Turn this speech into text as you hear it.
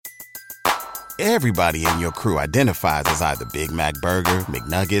Everybody in your crew identifies as either Big Mac Burger,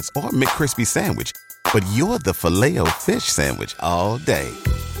 McNuggets, or McCrispy Sandwich. But you're the Filet-O-Fish Sandwich all day.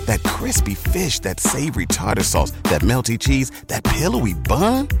 That crispy fish, that savory tartar sauce, that melty cheese, that pillowy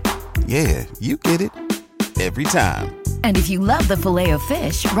bun. Yeah, you get it. Every time. And if you love the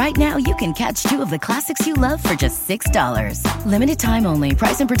Filet-O-Fish, right now you can catch two of the classics you love for just $6. Limited time only.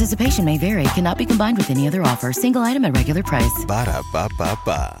 Price and participation may vary. Cannot be combined with any other offer. Single item at regular price.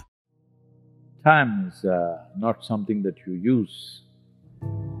 Ba-da-ba-ba-ba. Time is not something that you use.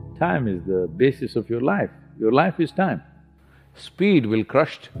 Time is the basis of your life. Your life is time. Speed will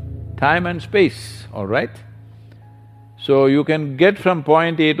crush time and space, all right? So you can get from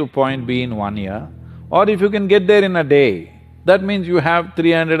point A to point B in 1 year, or if you can get there in a day, that means you have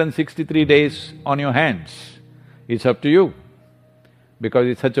 363 days on your hands. It's up to you, because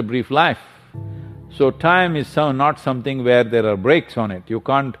it's such a brief life. So time is not something where there are breaks on it, you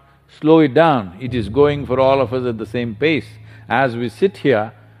can't slow it down, it is going for all of us at the same pace. As we sit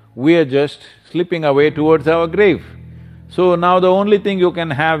here, we are just slipping away towards our grave. So now the only thing you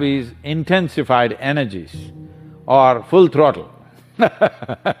can have is intensified energies or full throttle.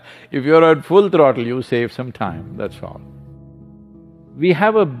 If you're at full throttle, you save some time, that's all. We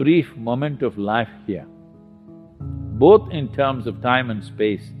have a brief moment of life here. Both in terms of time and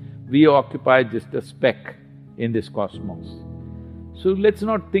space, we occupy just a speck in this cosmos. So let's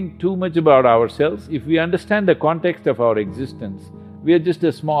not think too much about ourselves. If we understand the context of our existence, we are just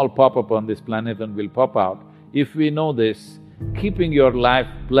a small pop-up on this planet and will pop out. If we know this, keeping your life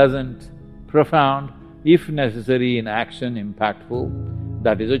pleasant, profound, if necessary in action, impactful,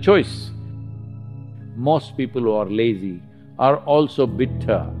 that is a choice. Most people who are lazy are also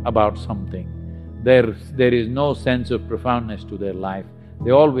bitter about something. There is no sense of profoundness to their life,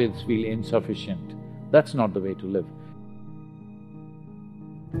 they always feel insufficient. That's not the way to live.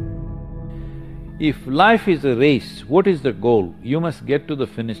 If life is a race, what is the goal? You must get to the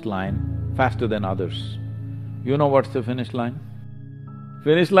finish line faster than others. You know what's the finish line?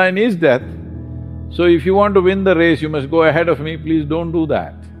 Finish line is death. So if you want to win the race, you must go ahead of me, please don't do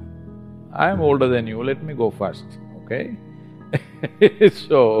that. I am older than you, let me go first, okay?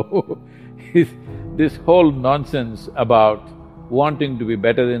 So, this whole nonsense about wanting to be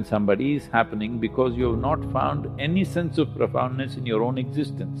better than somebody is happening because you have not found any sense of profoundness in your own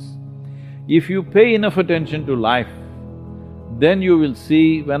existence. If you pay enough attention to life, then you will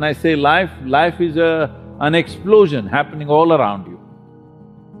see, when I say life, life is an explosion happening all around you.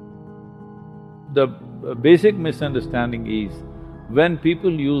 The basic misunderstanding is, when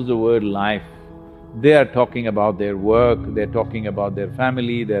people use the word life, they are talking about their work, they're talking about their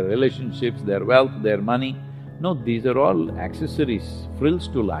family, their relationships, their wealth, their money. No, these are all accessories, frills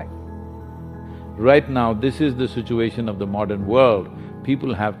to life. Right now, this is the situation of the modern world.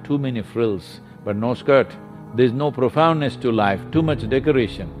 People have too many frills, but no skirt. There's no profoundness to life, too much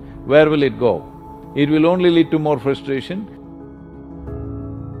decoration. Where will it go? It will only lead to more frustration.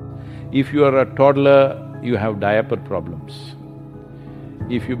 If you are a toddler, you have diaper problems.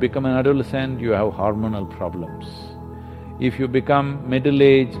 If you become an adolescent, you have hormonal problems. If you become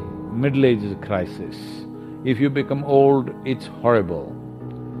middle-aged is a crisis. If you become old, it's horrible.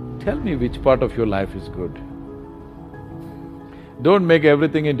 Tell me which part of your life is good. Don't make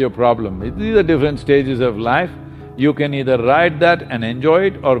everything into a problem. These are different stages of life. You can either ride that and enjoy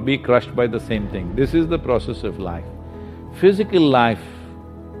it or be crushed by the same thing. This is the process of life. Physical life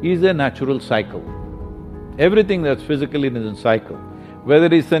is a natural cycle. Everything that's physical is in cycle.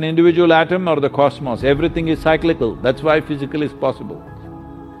 Whether it's an individual atom or the cosmos, everything is cyclical. That's why physical is possible.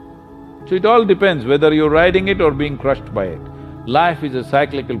 So it all depends whether you're riding it or being crushed by it. Life is a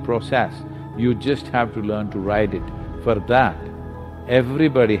cyclical process. You just have to learn to ride it. For that,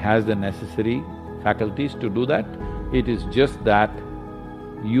 everybody has the necessary faculties to do that. It is just that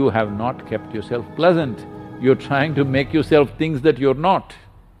you have not kept yourself pleasant. You're trying to make yourself things that you're not.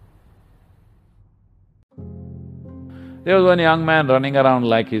 There was one young man running around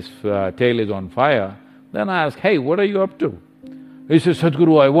like his tail is on fire. Then I asked, hey, what are you up to? He says,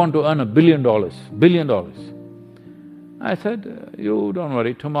 Sadhguru, I want to earn $1 billion, $1 billion. I said, you don't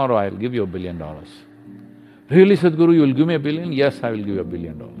worry, tomorrow I'll give you $1 billion. Really, Sadhguru, you will give me $1 billion? Yes, I will give you $1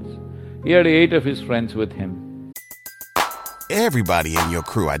 billion. He had 8 of his friends with him. Everybody in your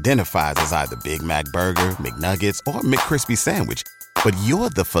crew identifies as either Big Mac Burger, McNuggets, or McCrispy Sandwich. But you're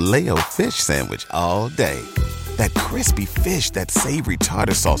the Filet-O-Fish Sandwich all day. That crispy fish, that savory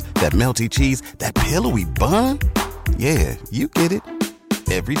tartar sauce, that melty cheese, that pillowy bun. Yeah, you get it.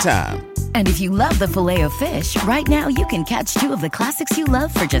 Every time. And if you love the Filet-O-Fish, right now you can catch two of the classics you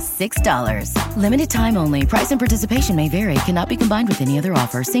love for just $6. Limited time only. Price and participation may vary. Cannot be combined with any other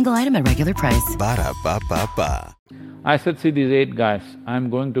offer. Single item at regular price. Ba-da-ba-ba-ba. I said, see these 8 guys, I'm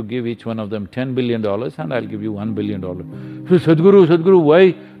going to give each one of them $10 billion and I'll give you $1 billion. So Sadhguru,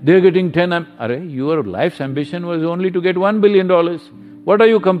 why they're getting 10? Arey, your life's ambition was only to get $1 billion. What are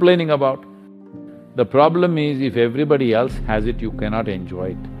you complaining about? The problem is, if everybody else has it, you cannot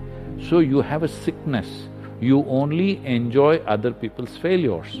enjoy it. So you have a sickness. You only enjoy other people's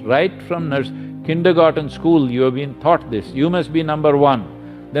failures. Right from kindergarten school, you have been taught this. You must be number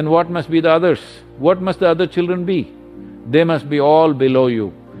one. Then what must be the others? What must the other children be? They must be all below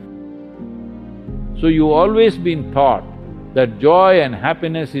you. So you always been taught that joy and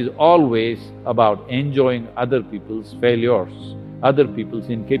happiness is always about enjoying other people's failures, other people's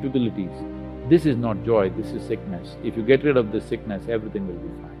incapabilities. This is not joy, this is sickness. If you get rid of this sickness, everything will be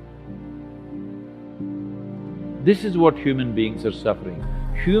fine. This is what human beings are suffering.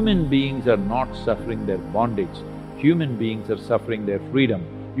 Human beings are not suffering their bondage. Human beings are suffering their freedom.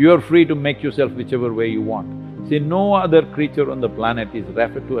 You are free to make yourself whichever way you want. See, no other creature on the planet is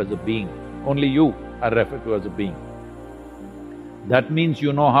referred to as a being. Only you are referred to as a being. That means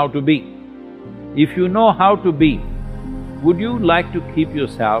you know how to be. If you know how to be, would you like to keep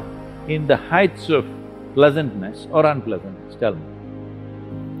yourself in the heights of pleasantness or unpleasantness? Tell me.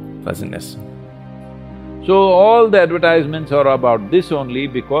 Pleasantness. So all the advertisements are about this only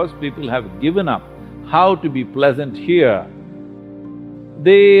because people have given up how to be pleasant here.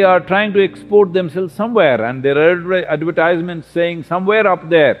 They are trying to export themselves somewhere and there are advertisements saying somewhere up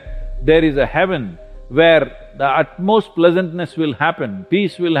there is a heaven where the utmost pleasantness will happen,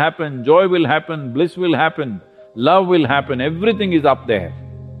 peace will happen, joy will happen, bliss will happen, love will happen, everything is up there.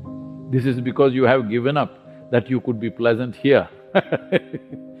 This is because you have given up that you could be pleasant here.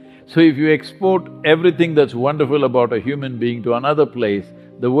 So if you export everything that's wonderful about a human being to another place,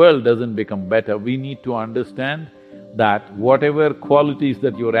 the world doesn't become better. We need to understand that whatever qualities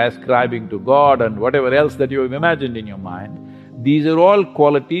that you're ascribing to God and whatever else that you have imagined in your mind, these are all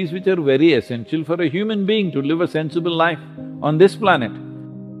qualities which are very essential for a human being to live a sensible life on this planet.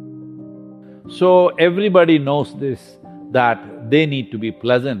 So everybody knows this, that they need to be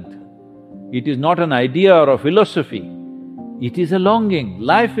pleasant. It is not an idea or a philosophy, it is a longing.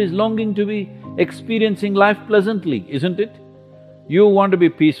 Life is longing to be experiencing life pleasantly, isn't it? You want to be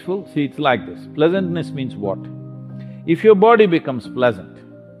peaceful, see, it's like this. Pleasantness means what? If your body becomes pleasant,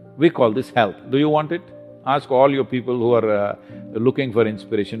 we call this health. Do you want it? Ask all your people who are looking for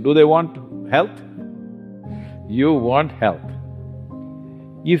inspiration, do they want health? You want health.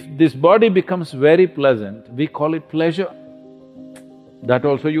 If this body becomes very pleasant, we call it pleasure. That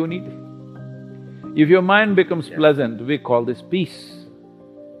also you need. If your mind becomes pleasant, we call this peace.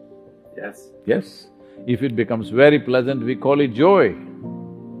 Yes. If it becomes very pleasant, we call it joy.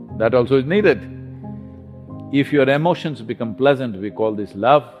 That also is needed. If your emotions become pleasant, we call this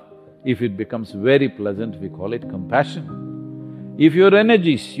love. If it becomes very pleasant, we call it compassion. If your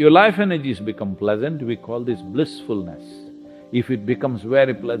energies, your life energies become pleasant, we call this blissfulness. If it becomes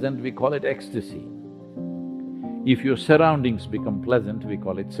very pleasant, we call it ecstasy. If your surroundings become pleasant, we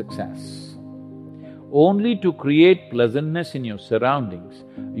call it success. Only to create pleasantness in your surroundings,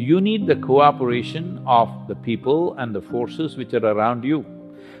 you need the cooperation of the people and the forces which are around you.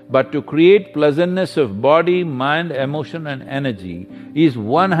 But to create pleasantness of body, mind, emotion and energy is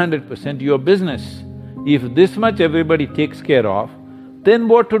 100% your business. If this much everybody takes care of, then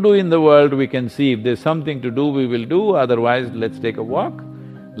what to do in the world we can see. If there's something to do, we will do, otherwise let's take a walk,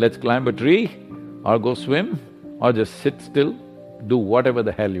 let's climb a tree, or go swim, or just sit still, do whatever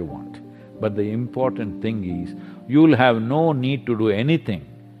the hell you want. But the important thing is, you'll have no need to do anything.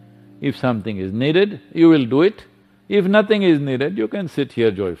 If something is needed, you will do it. If nothing is needed, you can sit here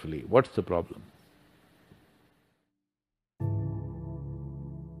joyfully. What's the problem?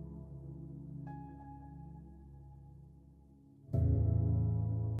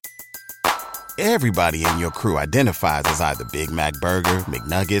 Everybody in your crew identifies as either Big Mac Burger,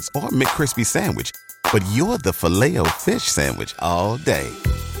 McNuggets, or McCrispy Sandwich. But you're the Filet-O-Fish Sandwich all day.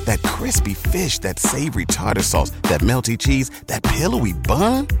 That crispy fish, that savory tartar sauce, that melty cheese, that pillowy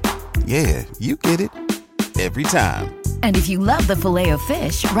bun. Yeah, you get it. Every time. And if you love the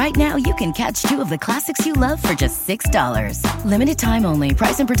Filet-O-Fish, right now you can catch two of the classics you love for just $6. Limited time only.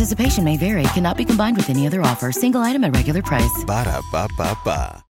 Price and participation may vary. Cannot be combined with any other offer. Single item at regular price. Ba-da-ba-ba-ba.